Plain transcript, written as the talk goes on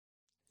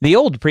The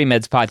Old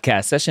Pre-Meds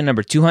Podcast, session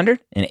number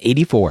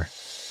 284.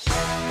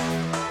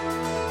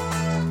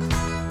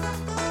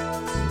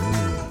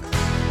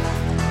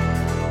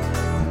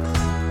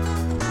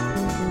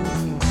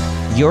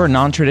 You're a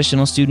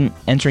non-traditional student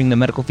entering the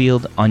medical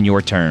field on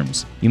your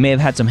terms. You may have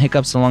had some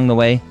hiccups along the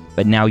way,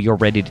 but now you're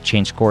ready to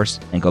change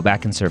course and go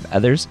back and serve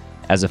others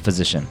as a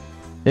physician.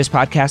 This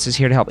podcast is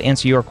here to help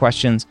answer your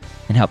questions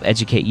and help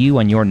educate you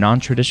on your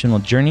non-traditional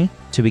journey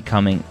to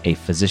becoming a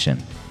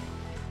physician.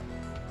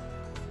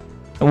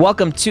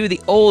 Welcome to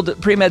the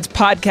Old Pre-Meds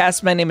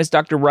Podcast. My name is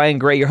Dr. Ryan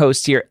Gray, your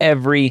host here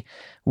every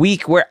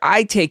week, where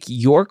I take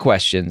your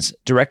questions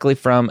directly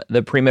from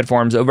the Pre-Med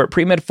forums over at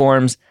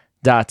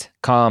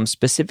premedforums.com,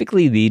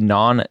 specifically the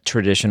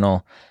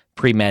non-traditional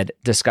pre-med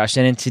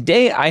discussion. And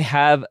today I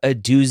have a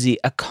doozy,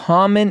 a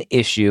common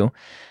issue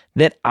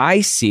that I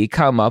see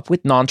come up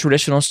with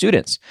non-traditional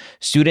students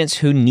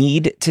who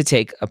need to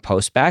take a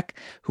post-bac,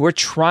 who are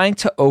trying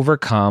to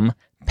overcome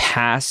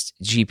past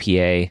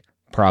GPA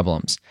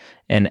problems.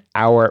 And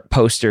our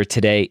poster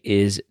today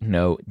is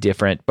no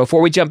different.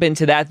 Before we jump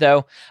into that,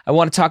 though, I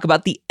want to talk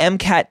about the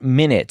MCAT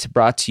Minute,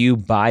 brought to you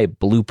by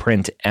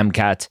Blueprint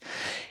MCAT.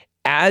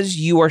 As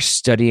you are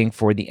studying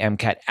for the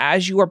MCAT,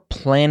 as you are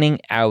planning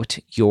out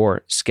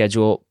your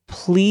schedule,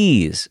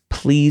 please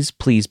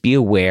be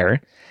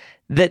aware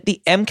that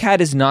the MCAT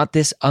is not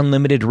this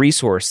unlimited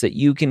resource that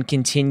you can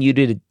continue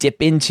to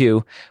dip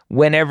into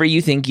whenever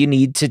you think you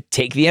need to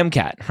take the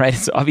MCAT, right?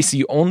 So obviously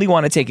you only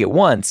want to take it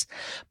once,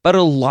 but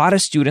a lot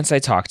of students I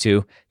talk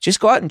to just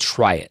go out and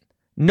try it.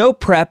 No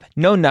prep,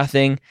 no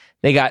nothing.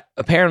 They got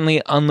apparently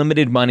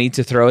unlimited money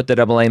to throw at the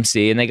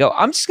AAMC, and they go,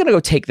 I'm just going to go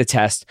take the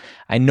test.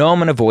 I know I'm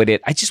going to avoid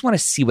it. I just want to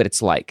see what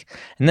it's like.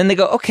 And then they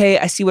go, okay,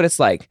 I see what it's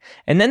like.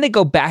 And then they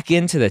go back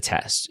into the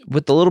test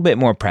with a little bit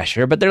more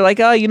pressure, but they're like,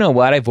 oh, you know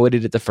what? I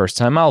avoided it the first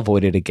time. I'll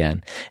avoid it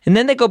again. And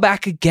then they go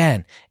back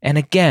again and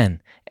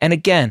again and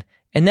again.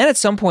 And then at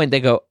some point they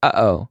go,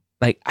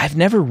 like I've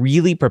never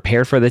really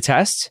prepared for the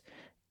test.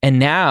 And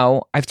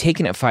now I've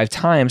taken it 5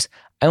 times.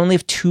 I only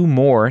have 2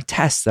 more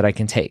tests that I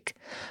can take.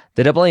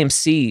 The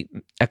AAMC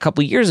a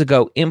couple years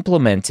ago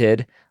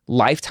implemented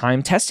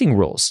lifetime testing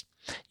rules.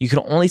 You can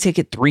only take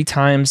it 3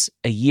 times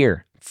a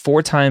year,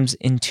 4 times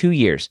in 2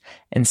 years,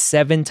 and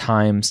 7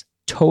 times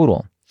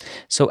total.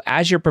 So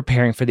as you're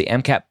preparing for the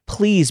MCAT,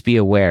 please be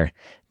aware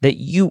that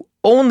you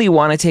only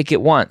want to take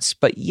it once.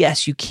 But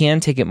yes, you can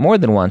take it more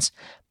than once,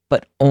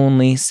 but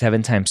only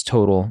 7 times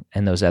total,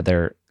 and those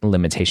other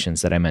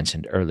limitations that I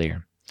mentioned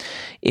earlier.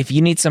 If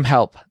you need some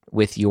help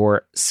with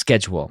your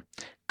schedule,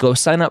 go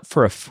sign up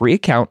for a free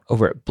account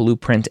over at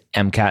Blueprint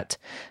MCAT.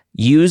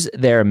 Use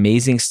their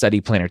amazing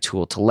study planner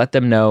tool to let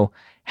them know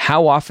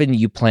how often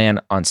you plan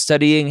on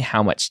studying,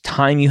 how much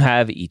time you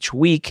have each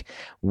week,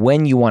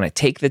 when you want to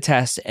take the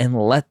test, and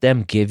let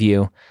them give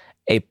you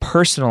a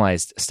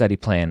personalized study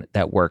plan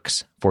that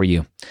works for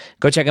you.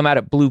 Go check them out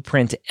at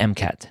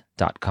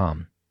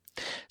blueprintmcat.com.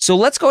 So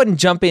let's go ahead and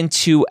jump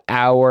into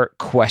our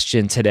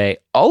question today,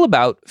 all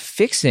about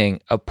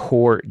fixing a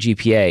poor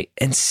GPA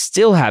and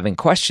still having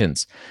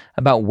questions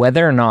about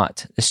whether or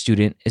not the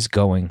student is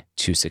going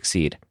to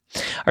succeed.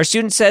 Our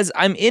student says,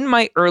 I'm in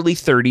my early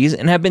 30s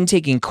and have been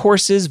taking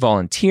courses,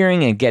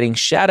 volunteering, and getting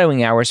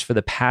shadowing hours for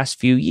the past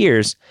few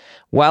years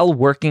while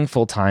working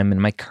full-time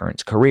in my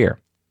current career.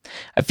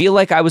 I feel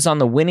like I was on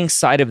the winning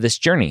side of this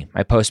journey.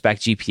 My post-bac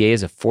GPA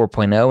is a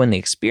 4.0, and the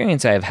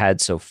experience I have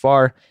had so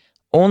far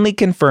only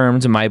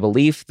confirmed my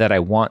belief that I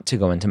want to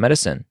go into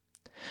medicine.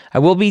 I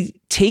will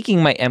be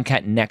taking my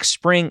MCAT next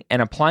spring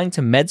and applying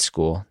to med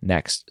school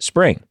next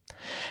spring.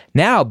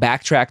 Now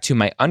backtrack to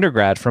my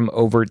undergrad from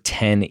over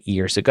 10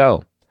 years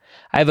ago.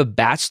 I have a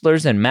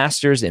bachelor's and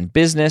master's in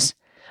business.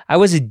 I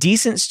was a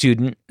decent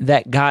student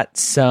that got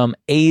some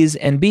A's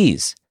and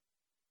B's.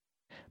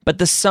 But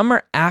the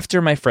summer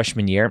after my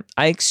freshman year,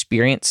 I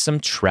experienced some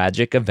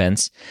tragic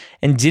events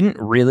and didn't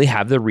really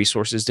have the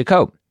resources to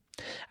cope.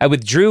 I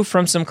withdrew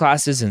from some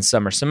classes in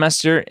summer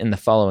semester. In the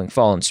following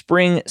fall and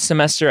spring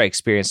semester, I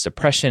experienced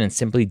depression and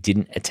simply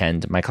didn't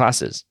attend my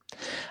classes.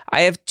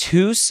 I have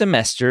 2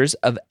 semesters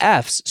of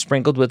Fs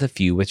sprinkled with a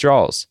few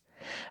withdrawals.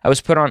 I was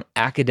put on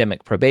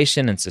academic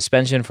probation and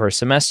suspension for a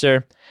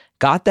semester,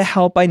 got the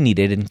help I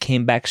needed, and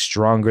came back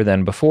stronger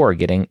than before,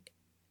 getting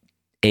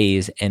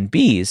A's and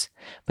B's,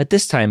 but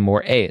this time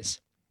more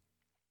A's.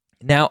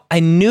 Now, I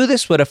knew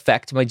this would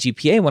affect my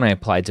GPA when I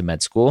applied to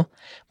med school,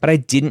 but I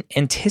didn't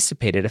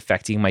anticipate it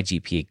affecting my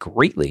GPA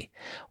greatly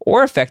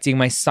or affecting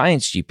my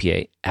science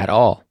GPA at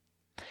all.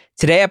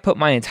 Today, I put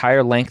my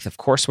entire length of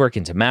coursework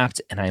into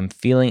MAPT, and I am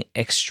feeling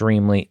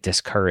extremely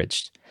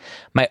discouraged.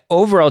 My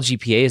overall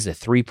GPA is a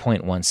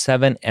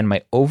 3.17, and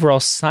my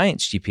overall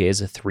science GPA is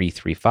a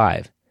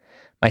 3.35.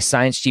 My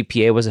science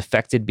GPA was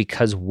affected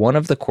because one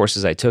of the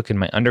courses I took in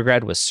my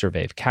undergrad was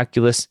Survey of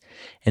Calculus,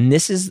 and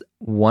this is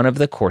one of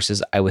the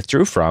courses I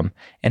withdrew from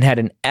and had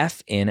an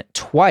F in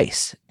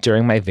twice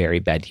during my very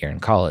bad year in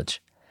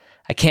college.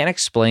 I can't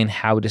explain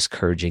how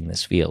discouraging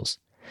this feels.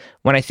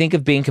 When I think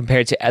of being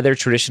compared to other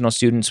traditional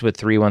students with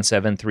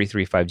 3.17,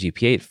 3.35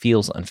 GPA, it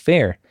feels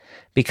unfair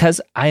because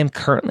I am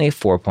currently a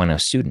 4.0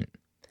 student.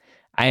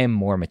 I am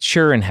more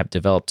mature and have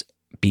developed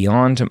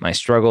beyond my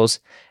struggles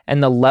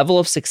and the level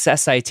of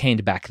success I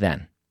attained back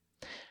then.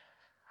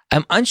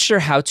 I'm unsure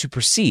how to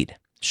proceed.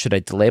 Should I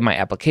delay my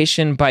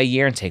application by a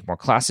year and take more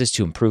classes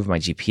to improve my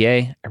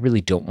GPA? I really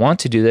don't want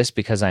to do this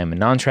because I am a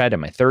non-trad in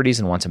my 30s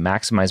and want to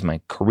maximize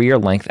my career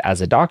length as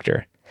a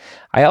doctor.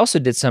 I also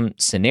did some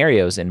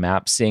scenarios in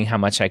MAP, seeing how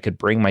much I could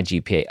bring my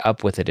GPA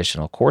up with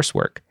additional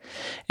coursework,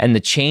 and the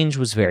change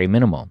was very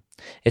minimal.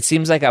 It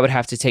seems like I would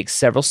have to take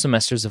several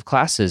semesters of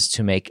classes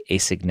to make a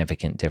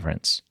significant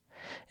difference.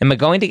 Am I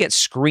going to get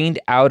screened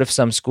out of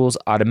some schools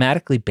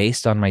automatically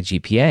based on my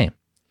GPA?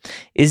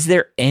 Is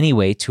there any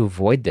way to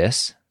avoid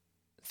this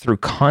through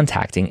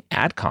contacting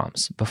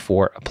AdComs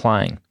before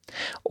applying?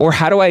 Or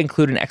how do I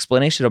include an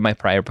explanation of my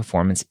prior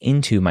performance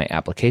into my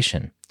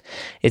application?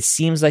 It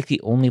seems like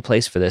the only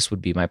place for this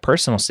would be my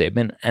personal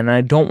statement, and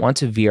I don't want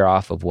to veer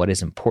off of what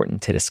is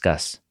important to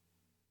discuss.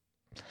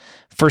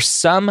 For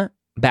some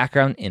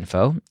background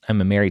info, I'm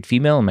a married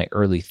female in my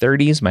early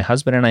 30s. My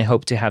husband and I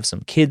hope to have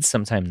some kids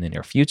sometime in the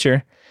near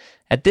future.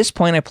 At this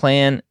point, the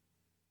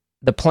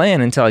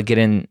plan until I get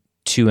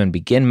into and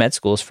begin med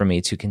school is for me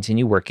to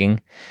continue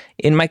working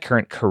in my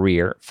current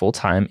career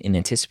full-time in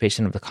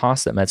anticipation of the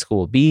cost that med school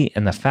will be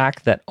and the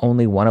fact that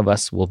only one of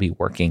us will be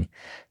working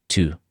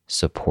to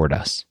support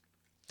us.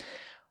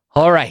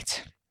 All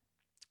right.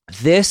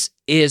 This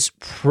is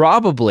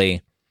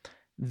probably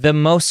the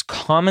most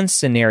common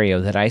scenario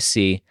that I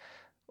see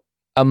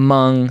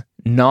among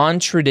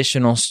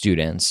non-traditional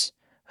students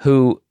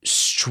who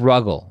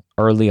struggle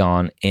early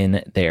on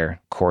in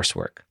their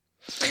coursework.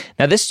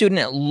 Now, this student,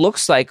 it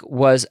looks like,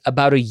 was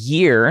about a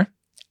year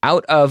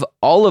out of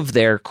all of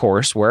their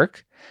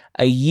coursework.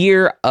 A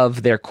year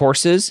of their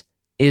courses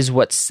is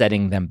what's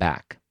setting them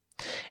back.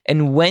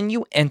 And when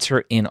you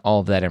enter in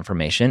all of that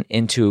information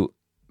into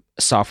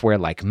software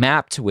like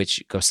Mappd,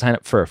 which go sign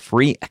up for a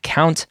free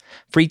account,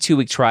 free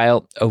 2-week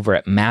trial over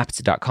at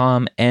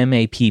mappd.com,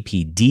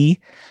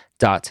 mappd.com,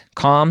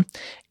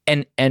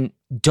 and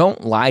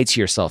don't lie to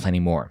yourself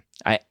anymore.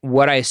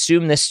 What I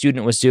assume this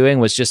student was doing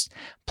was just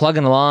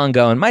plugging along,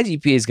 going, my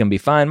GPA is going to be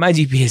fine, my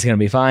GPA is going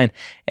to be fine.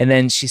 And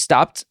then she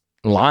stopped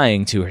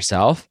lying to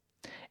herself,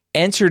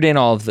 entered in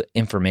all of the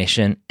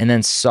information, and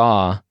then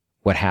saw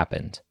what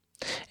happened.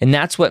 And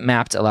that's what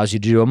Mappd allows you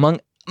to do,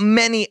 among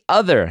many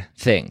other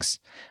things.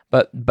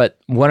 But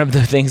one of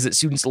the things that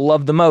students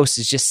love the most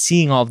is just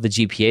seeing all of the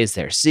GPAs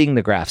there, seeing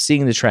the graphs,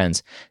 seeing the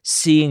trends,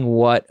 seeing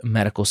what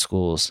medical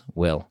schools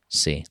will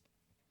see.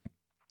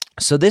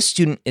 So this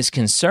student is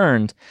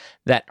concerned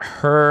that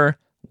her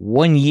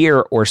 1 year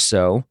or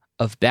so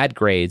of bad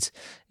grades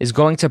is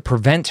going to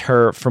prevent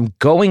her from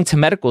going to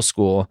medical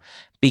school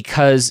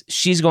because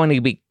she's going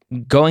to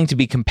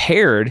be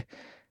compared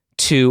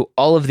to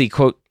all of the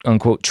quote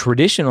unquote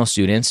traditional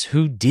students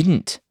who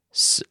didn't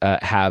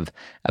have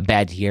a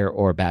bad year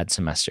or a bad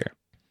semester.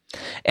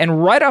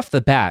 And right off the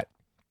bat,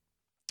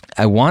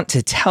 I want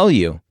to tell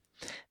you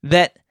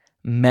that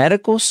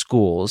medical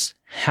schools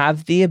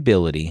have the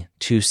ability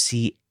to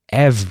see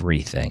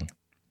everything.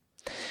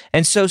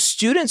 And so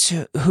students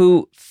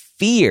who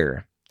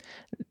fear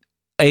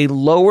a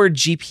lower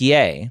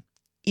GPA,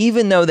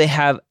 even though they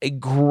have a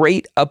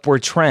great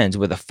upward trend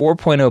with a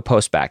 4.0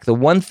 postbac, the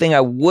one thing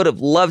I would have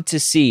loved to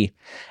see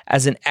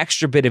as an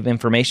extra bit of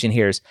information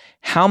here is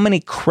how many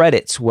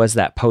credits was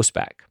that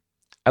postbac?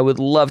 I would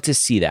love to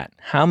see that.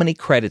 How many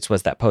credits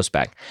was that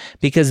postbac?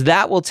 Because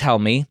that will tell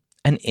me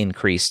an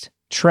increased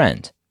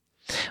trend.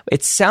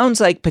 It sounds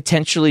like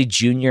potentially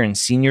junior and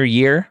senior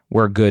year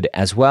were good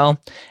as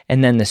well.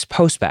 And then this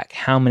postbac,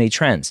 how many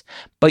trends?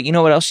 But you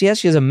know what else she has?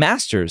 She has a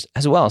master's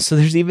as well. So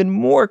there's even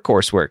more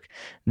coursework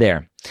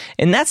there.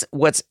 And that's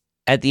what's,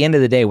 at the end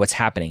of the day, what's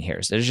happening here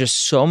is there's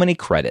just so many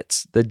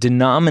credits. The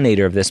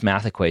denominator of this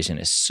math equation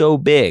is so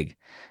big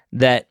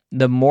that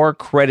the more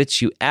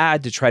credits you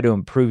add to try to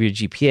improve your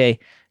GPA,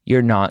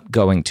 you're not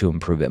going to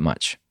improve it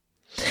much.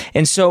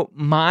 And so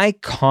my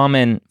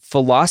common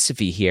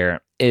philosophy here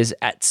is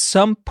at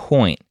some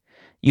point,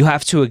 you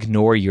have to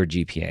ignore your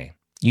GPA.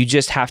 You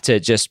just have to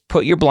just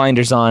put your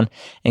blinders on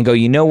and go,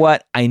 you know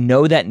what? I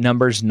know that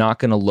number's not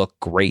going to look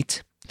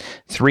great.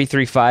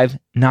 335,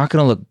 not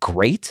going to look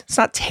great. It's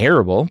not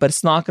terrible, but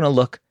it's not going to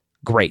look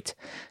great.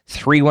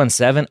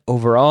 317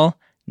 overall,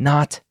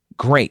 not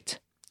great.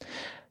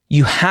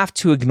 You have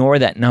to ignore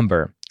that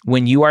number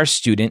when you are a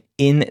student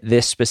in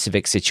this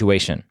specific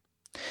situation.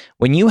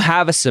 When you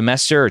have a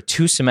semester or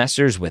 2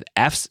 semesters with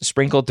Fs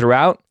sprinkled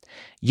throughout,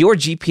 your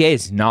GPA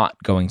is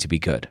not going to be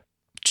good.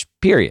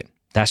 Period.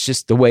 That's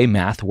just the way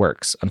math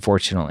works,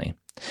 unfortunately.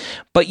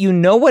 But you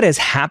know what has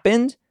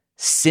happened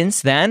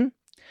since then?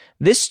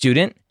 This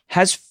student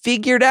has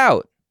figured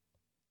out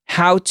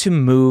how to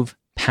move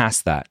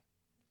past that.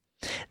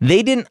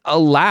 She didn't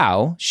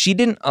allow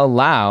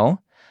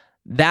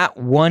that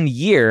 1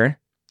 year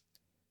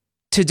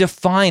to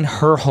define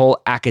her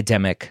whole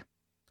academic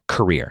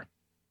career.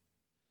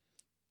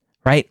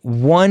 Right?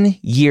 1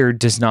 year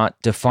does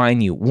not define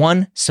you.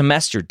 1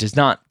 semester does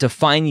not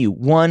define you.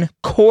 1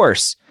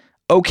 course,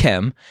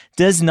 OCHEM,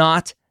 does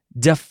not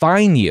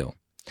define you.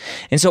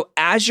 And so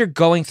as you're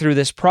going through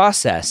this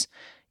process,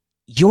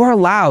 you're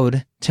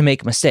allowed to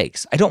make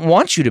mistakes. I don't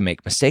want you to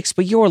make mistakes,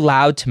 but you're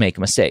allowed to make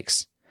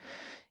mistakes.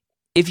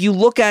 If you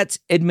look at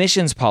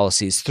admissions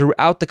policies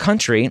throughout the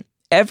country,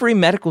 every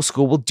medical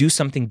school will do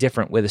something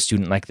different with a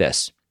student like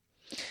this.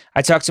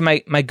 I talked to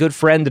my good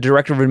friend, the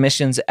director of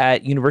admissions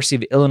at University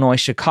of Illinois,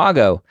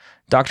 Chicago,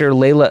 Dr.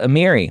 Layla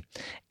Amiri.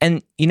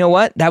 And you know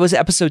what? That was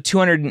episode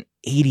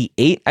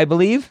 288, I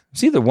believe.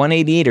 It's either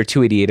 188 or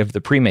 288 of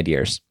the pre-med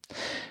years.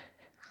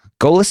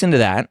 Go listen to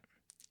that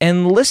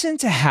and listen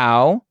to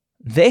how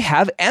they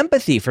have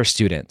empathy for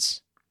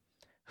students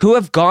who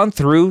have gone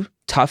through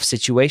tough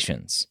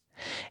situations.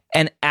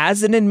 And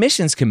as an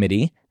admissions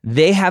committee,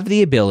 they have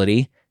the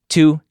ability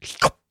to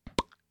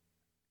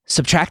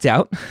subtract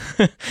out.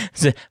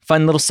 It's a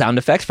fun little sound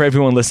effect for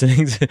everyone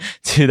listening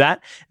to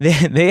that.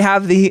 They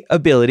have the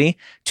ability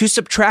to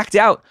subtract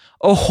out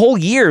a whole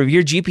year of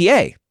your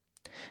GPA.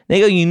 They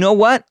go, you know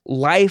what?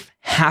 Life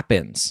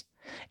happens.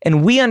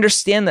 And we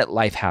understand that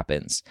life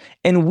happens.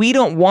 And we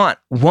don't want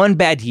one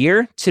bad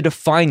year to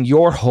define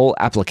your whole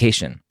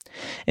application.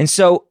 And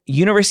so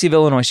University of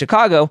Illinois,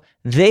 Chicago,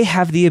 they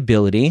have the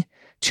ability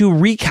to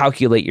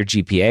recalculate your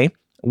GPA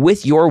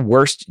with your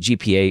worst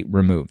GPA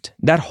removed.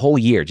 That whole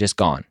year just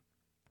gone.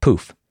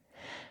 Poof.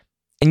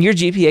 And your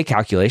GPA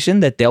calculation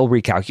that they'll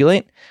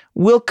recalculate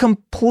will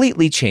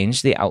completely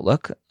change the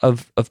outlook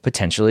of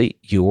potentially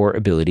your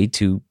ability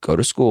to go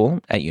to school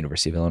at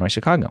University of Illinois,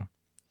 Chicago.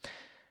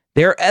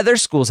 There are other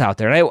schools out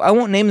there, and I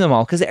won't name them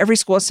all because every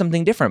school has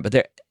something different, but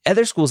there are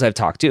other schools I've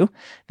talked to.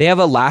 They have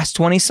a last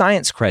 20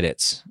 science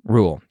credits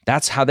rule.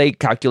 That's how they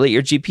calculate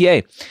your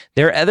GPA.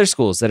 There are other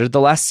schools that are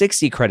the last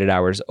 60 credit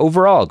hours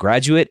overall,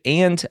 graduate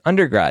and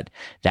undergrad.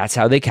 That's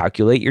how they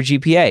calculate your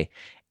GPA.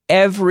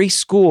 Every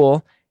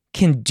school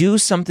can do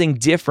something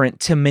different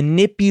to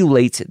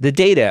manipulate the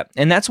data.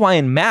 And that's why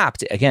in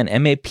Mappd, again,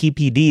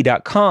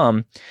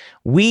 mappd.com,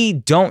 we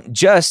don't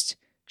just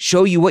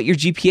show you what your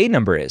GPA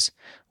number is.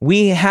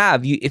 We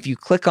have, if you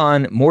click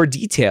on more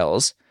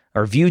details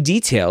or view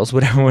details,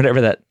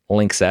 whatever that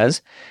link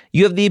says,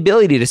 you have the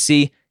ability to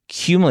see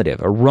cumulative,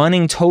 a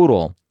running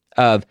total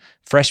of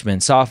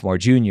freshman, sophomore,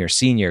 junior,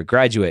 senior,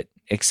 graduate,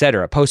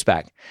 etc.,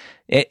 post-bac.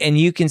 And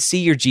you can see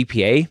your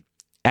GPA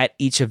at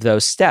each of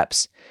those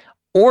steps.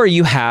 Or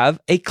you have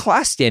a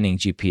class standing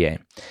GPA.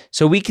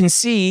 So we can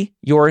see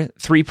your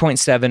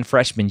 3.7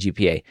 freshman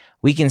GPA.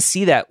 We can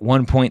see that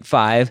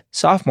 1.5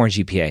 sophomore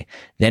GPA.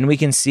 Then we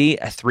can see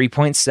a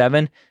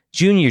 3.7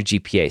 junior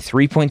GPA,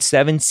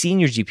 3.7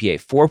 senior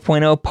GPA,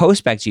 4.0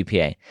 post-bac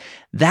GPA.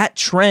 That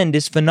trend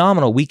is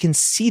phenomenal. We can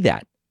see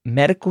that.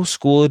 Medical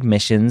school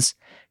admissions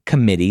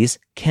committees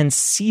can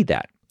see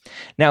that.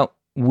 Now,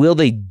 will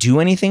they do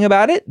anything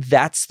about it?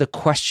 That's the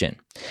question.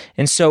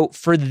 And so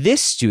for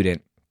this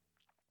student,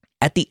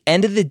 at the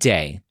end of the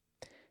day,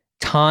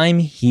 time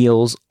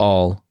heals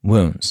all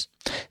wounds.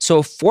 So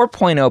a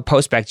 4.0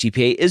 post-bac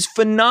GPA is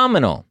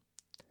phenomenal.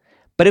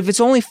 But if it's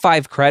only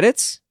 5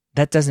 credits,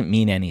 that doesn't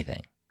mean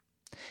anything.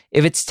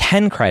 If it's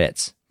 10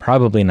 credits,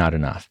 probably not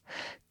enough.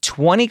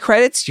 20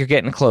 credits, you're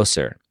getting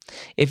closer.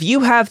 If you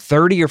have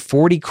 30 or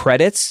 40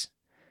 credits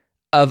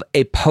of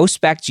a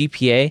post-bac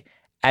GPA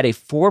at a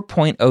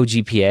 4.0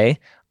 GPA,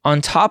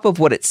 on top of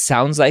what it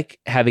sounds like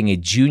having a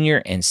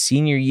junior and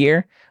senior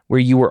year where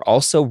you were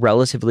also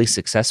relatively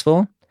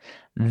successful,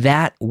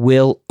 that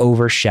will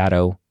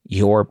overshadow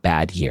your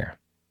bad year.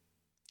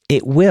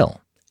 It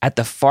will, at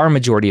the far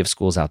majority of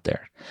schools out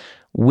there.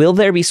 Will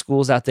there be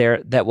schools out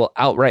there that will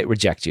outright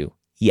reject you?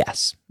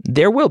 Yes,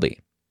 there will be.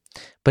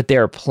 But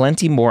there are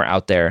plenty more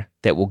out there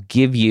that will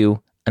give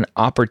you an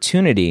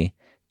opportunity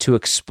to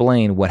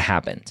explain what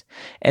happened.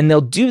 And they'll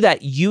do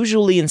that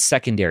usually in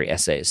secondary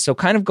essays. So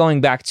kind of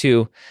going back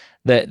to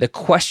the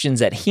questions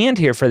at hand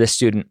here for the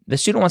student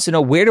wants to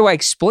know, where do I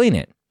explain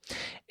it?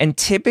 And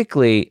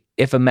typically,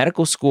 if a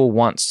medical school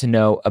wants to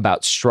know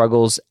about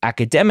struggles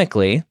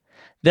academically,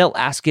 they'll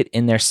ask it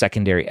in their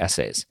secondary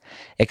essays.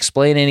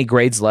 Explain any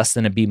grades less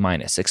than a B-.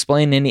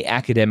 Explain any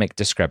academic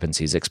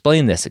discrepancies.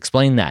 Explain this,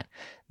 explain that.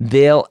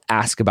 They'll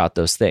ask about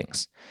those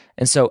things.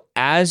 And so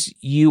as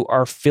you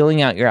are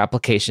filling out your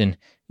application,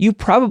 you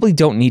probably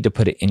don't need to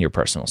put it in your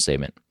personal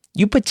statement.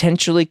 You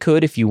potentially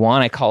could if you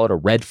want. I call it a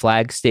red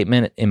flag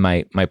statement in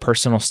my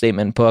personal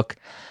statement book.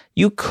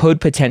 You could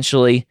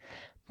potentially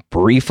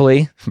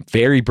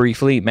very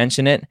briefly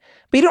mention it,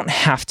 but you don't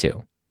have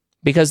to,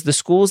 because the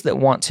schools that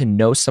want to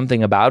know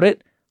something about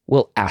it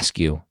will ask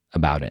you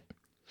about it.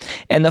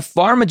 And the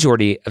far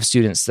majority of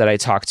students that I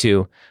talk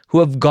to who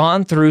have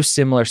gone through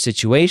similar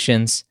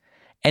situations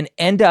and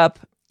end up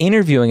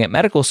interviewing at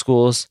medical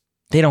schools,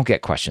 they don't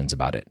get questions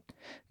about it.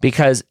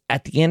 Because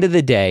at the end of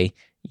the day,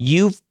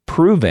 you've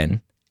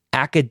proven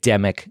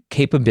academic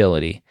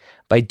capability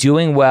by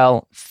doing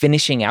well,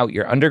 finishing out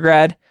your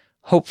undergrad,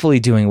 hopefully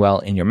doing well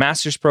in your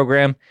master's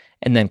program,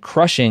 and then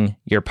crushing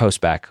your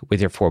post-bac with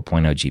your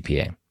 4.0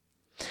 GPA.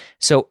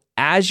 So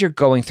as you're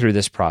going through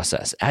this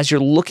process, as you're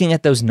looking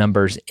at those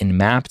numbers in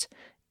Mappd,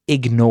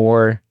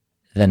 ignore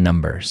the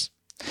numbers.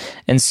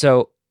 And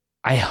so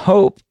I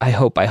hope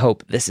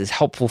this is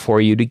helpful for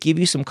you to give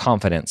you some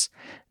confidence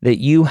that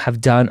you have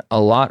done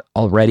a lot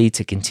already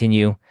to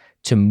continue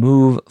to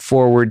move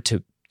forward,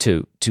 to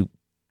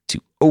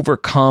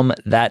overcome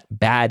that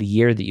bad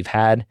year that you've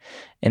had.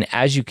 And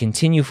as you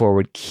continue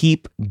forward,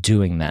 keep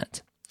doing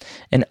that.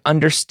 And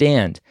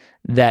understand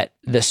that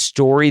the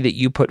story that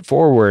you put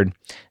forward,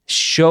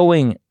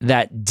 showing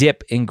that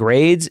dip in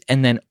grades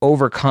and then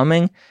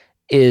overcoming,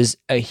 is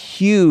a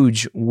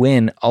huge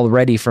win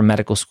already for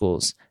medical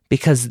schools,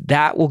 because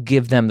that will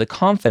give them the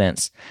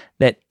confidence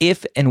that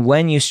if and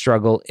when you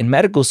struggle in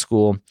medical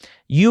school,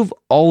 you've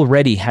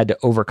already had to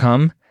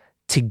overcome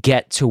to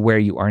get to where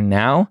you are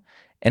now.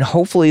 And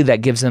hopefully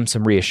that gives them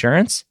some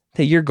reassurance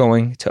that you're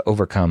going to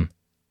overcome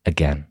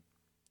again.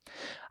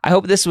 I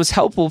hope this was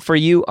helpful for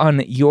you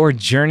on your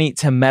journey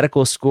to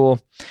medical school.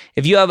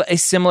 If you have a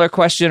similar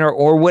question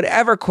or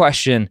whatever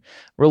question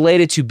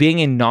related to being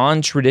a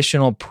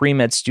non-traditional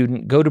pre-med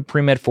student, go to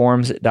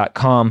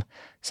premedforums.com,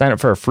 sign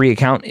up for a free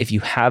account if you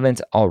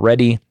haven't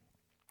already,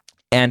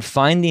 and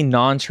find the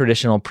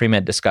non-traditional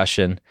pre-med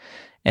discussion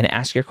and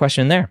ask your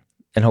question there.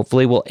 And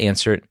hopefully we'll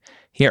answer it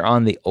here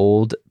on the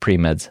Old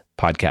Pre-Meds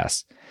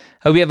Podcast.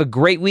 Hope you have a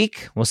great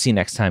week. We'll see you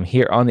next time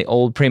here on the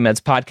Old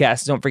Pre-Meds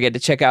Podcast. Don't forget to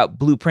check out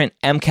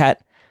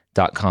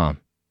blueprintmcat.com.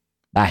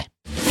 Bye.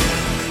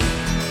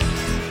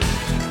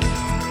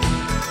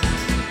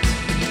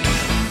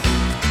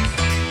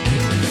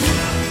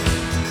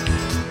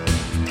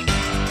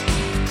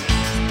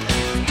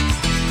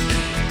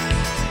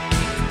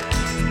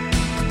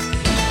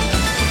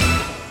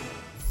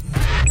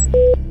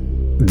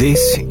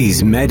 This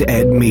is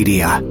MedEd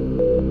Media.